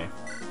this guy.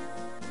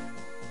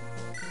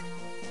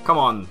 Come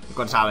on,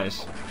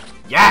 Gonzalez.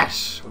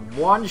 Yes!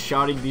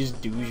 One-shotting this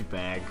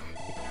douchebag.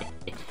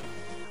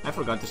 I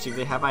forgot to see if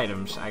they have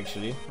items,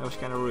 actually. That was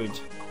kind of rude.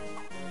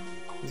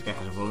 This guy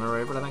has a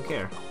vulnerable, but I don't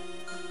care.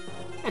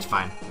 It's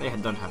fine. They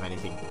don't have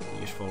anything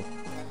useful.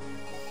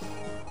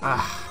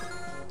 I'll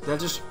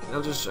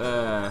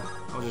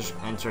just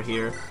enter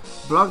here.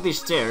 Block these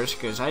stairs,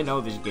 because I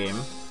know this game.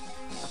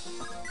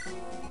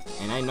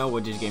 And I know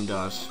what this game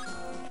does.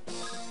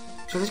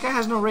 So this guy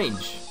has no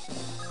range.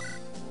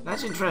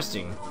 That's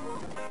interesting.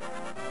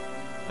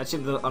 Let's see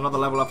another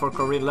level up for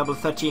Corinne. Level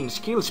 13.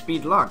 Skill,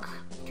 speed, luck.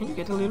 Can you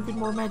get a little bit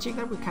more magic?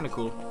 That would be kind of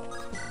cool.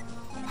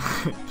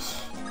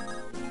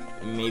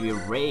 Maybe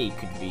Ray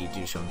could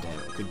do some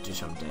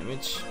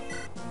damage.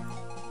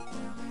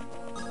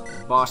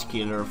 Boss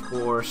killer, of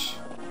course.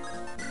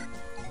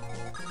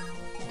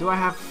 Do I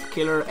have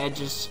killer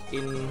edges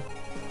in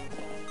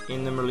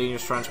the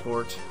Merlinus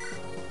transport?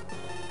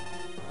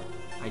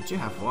 I do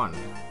have one.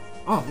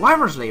 Oh,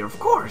 Wyvern's Lair, of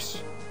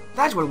course!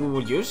 That's what we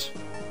will use.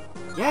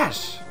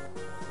 Yes!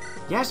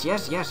 Yes,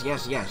 yes, yes,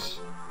 yes, yes.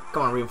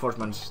 Come on,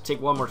 reinforcements.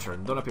 Take one more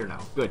turn. Don't appear now.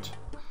 Good.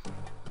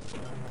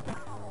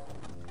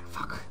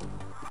 Fuck.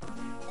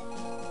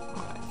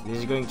 Alright, this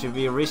is going to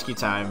be risky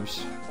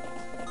times.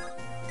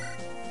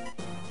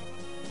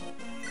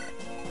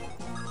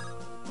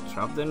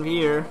 Drop them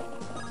here.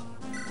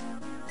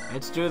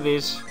 Let's do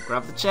this.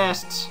 Grab the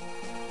chests.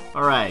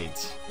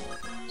 Alright.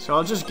 So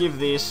I'll just give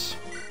this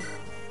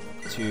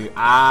to...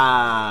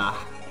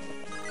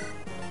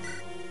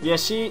 Yeah,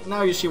 see?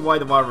 Now you see why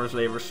the Wyvern's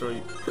Lair was so...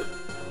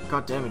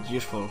 God damn it,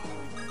 useful.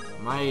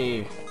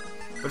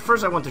 But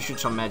first I want to shoot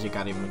some magic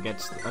at him and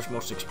get as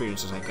much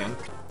experience as I can.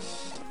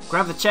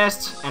 Grab the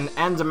chest and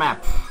end the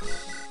map.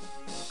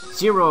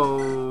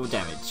 0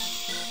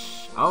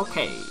 damage.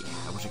 Okay.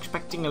 I was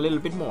expecting a little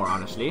bit more,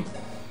 honestly.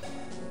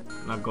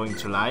 Not going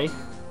to lie.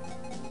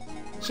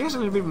 She has a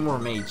little bit more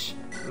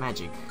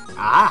magic.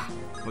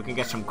 We can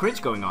get some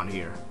crits going on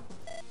here.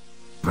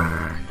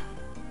 Burn.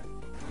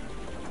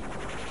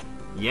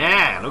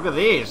 Yeah, look at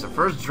this. The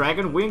first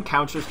dragon we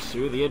encountered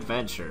through the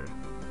adventure.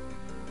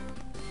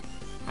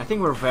 I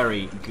think we're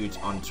very good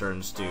on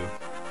turns too.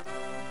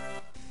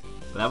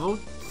 Level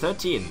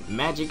 13.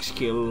 Magic,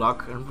 skill,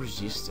 luck, and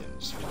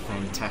resistance.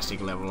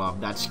 Fantastic level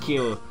up. That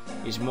skill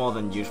is more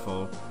than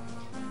useful.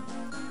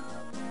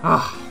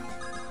 How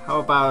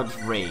about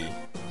Ray?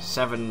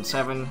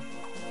 7-7.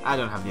 I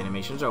don't have the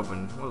animations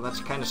open. Well, that's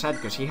kind of sad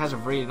because he has a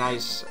very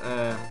nice...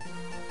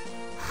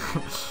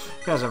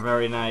 he has a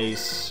very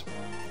nice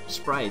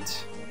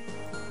sprite.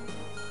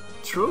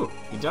 True,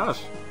 he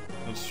does.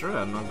 It's true.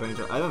 I'm not going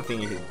to... I don't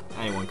think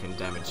anyone can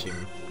damage him.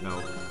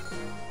 No.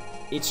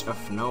 It's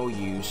of no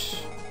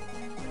use.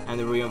 And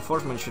the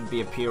reinforcement should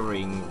be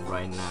appearing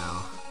right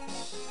now.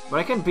 But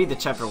I can beat the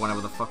chapter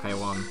whenever the fuck I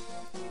want.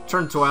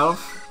 Turn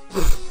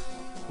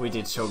 12. We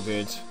did so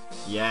good.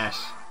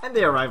 Yes. And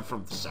they arrived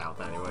from the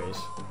south anyways.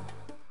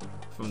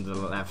 From the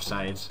left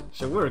side.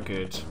 So we're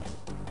good.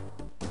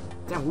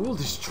 Damn, we will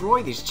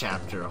destroy this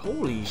chapter.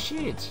 Holy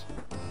shit.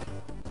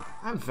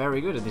 I'm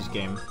very good at this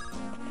game.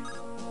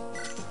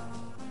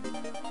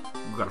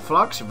 We got a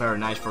Flux, very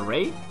nice for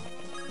Ray.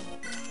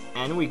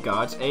 And we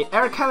got a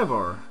Air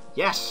Caliber.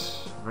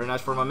 Yes, very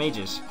nice for my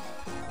mages.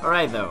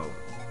 Alright though.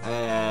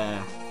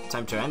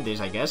 Time to end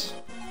this, I guess.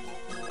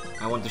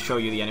 I want to show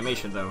you the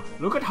animation though.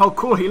 Look at how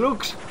cool he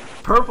looks.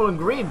 Purple and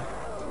green.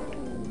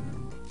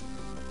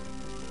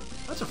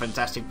 That's a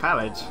fantastic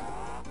palette.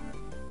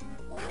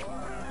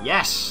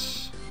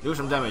 Yes! Do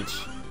some damage.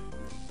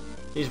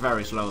 He's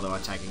very slow though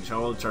attacking,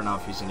 so I'll turn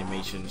off his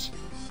animations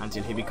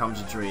until he becomes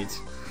a druid.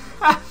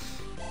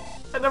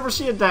 I never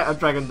see a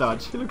dragon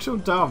dodge. He looks so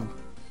dumb.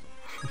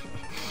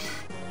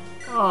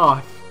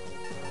 Oh,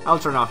 I'll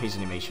turn off his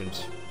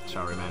animations.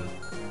 Sorry, man.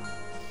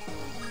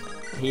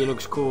 He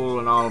looks cool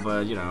and all,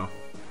 but you know.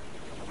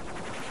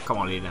 Come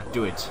on, Lena,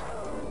 do it.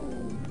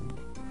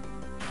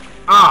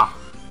 Ah!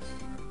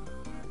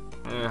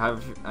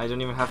 I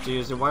don't even have to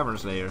use the Wyvern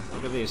Slayer.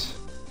 Look at this.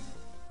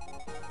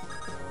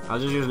 I'll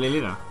just use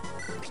Lilina.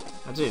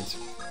 That's it.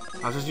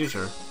 I'll just use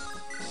her.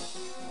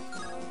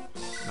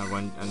 I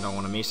don't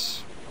want to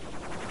miss.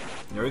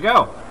 There we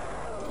go.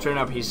 Turn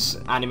up his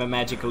anime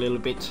magic a little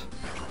bit.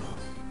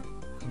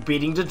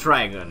 Beating the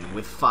dragon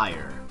with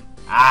fire.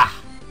 Ah!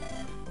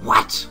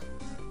 What?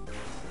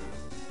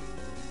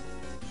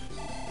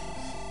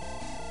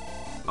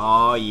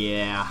 Oh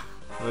yeah.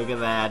 Look at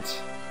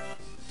that.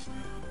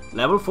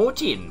 Level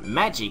 14.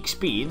 Magic,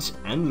 speeds,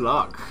 and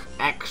luck.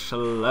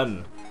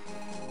 Excellent.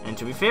 And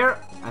to be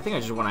fair, I think I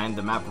just want to end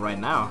the map right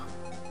now.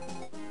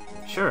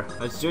 Sure,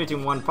 let's do it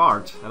in one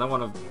part. I don't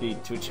want to be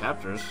 2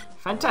 chapters.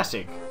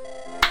 Fantastic.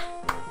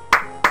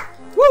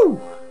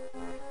 Woo!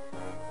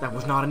 That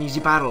was not an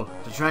easy battle.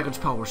 The dragon's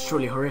power was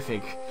truly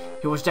horrific.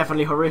 It was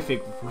definitely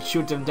horrific. We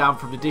shoot them down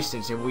from the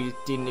distance and we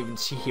didn't even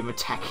see him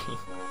attacking.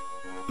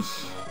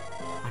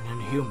 An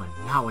Unhuman,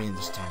 now I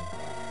understand.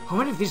 How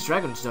many of these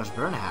dragons does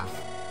Burn have?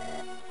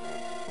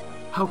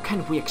 How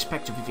can we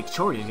expect to be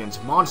victorious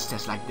against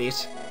monsters like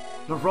this?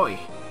 Leroy,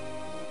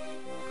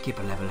 keep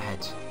a level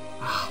head.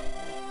 Ah,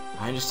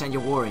 I understand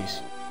your worries,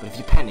 but if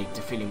you panic,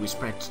 the feeling will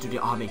spread to the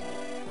army.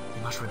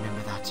 You must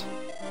remember that.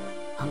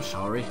 I'm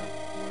sorry.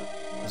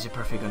 It's a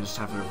perfect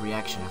understandable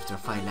reaction after a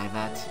fight like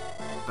that.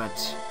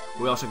 But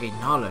we also gain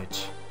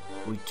knowledge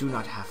we do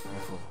not have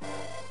before.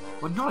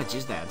 What knowledge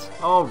is that?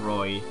 Oh,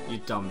 Roy, you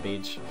dumb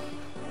bitch.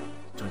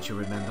 Don't you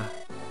remember?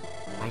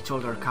 I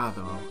told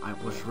Arcado I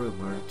was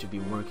rumored to be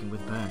working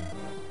with Burn.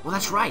 Well,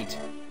 that's right.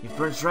 If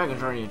Burn's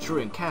dragons are in a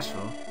Truan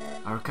castle,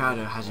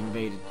 Arcado has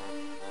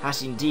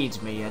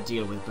indeed made a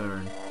deal with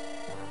Burn.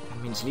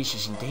 That means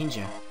Leisha's in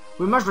danger.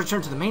 We must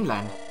return to the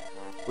mainland.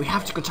 We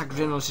have to contact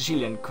General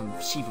Cecilia and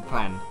conceive a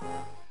plan.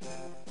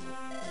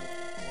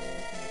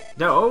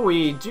 Though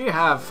we do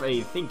have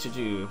a thing to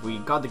do. We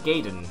got the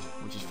Gaiden,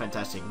 which is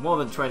fantastic. More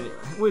than 20.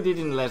 We did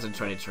in less than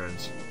 20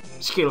 turns.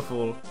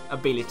 Skillful,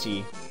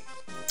 ability.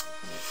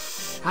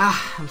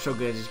 Ah, I'm so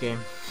good at this game.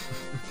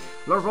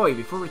 Lord Roy,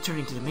 before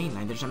returning to the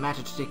mainland, there's a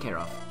matter to take care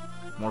of.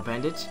 More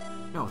bandits?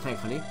 No,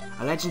 thankfully.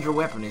 A legendary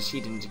weapon is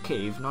hidden in the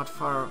cave, not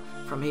far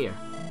from here.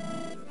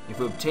 If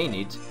we obtain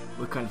it,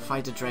 we can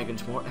fight the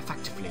dragons more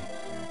effectively.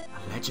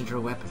 A legendary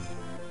weapon.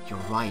 You're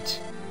right.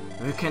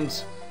 If we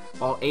can't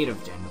all 8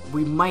 of them,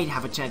 we might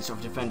have a chance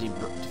of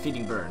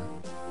defeating Burn.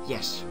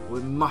 Yes, we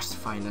must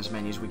find as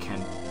many as we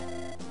can.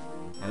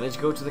 And let's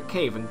go to the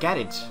cave and get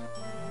it.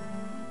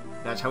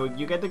 That's how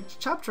you get the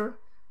chapter.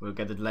 We'll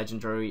get the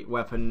legendary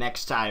weapon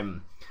next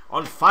time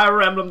on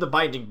Fire Emblem the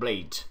Binding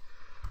Blade.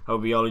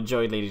 Hope you all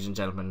enjoyed, ladies and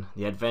gentlemen.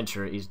 The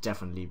adventure is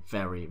definitely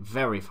very,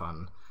 very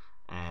fun.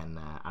 And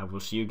I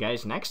will see you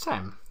guys next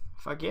time.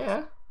 Fuck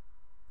yeah.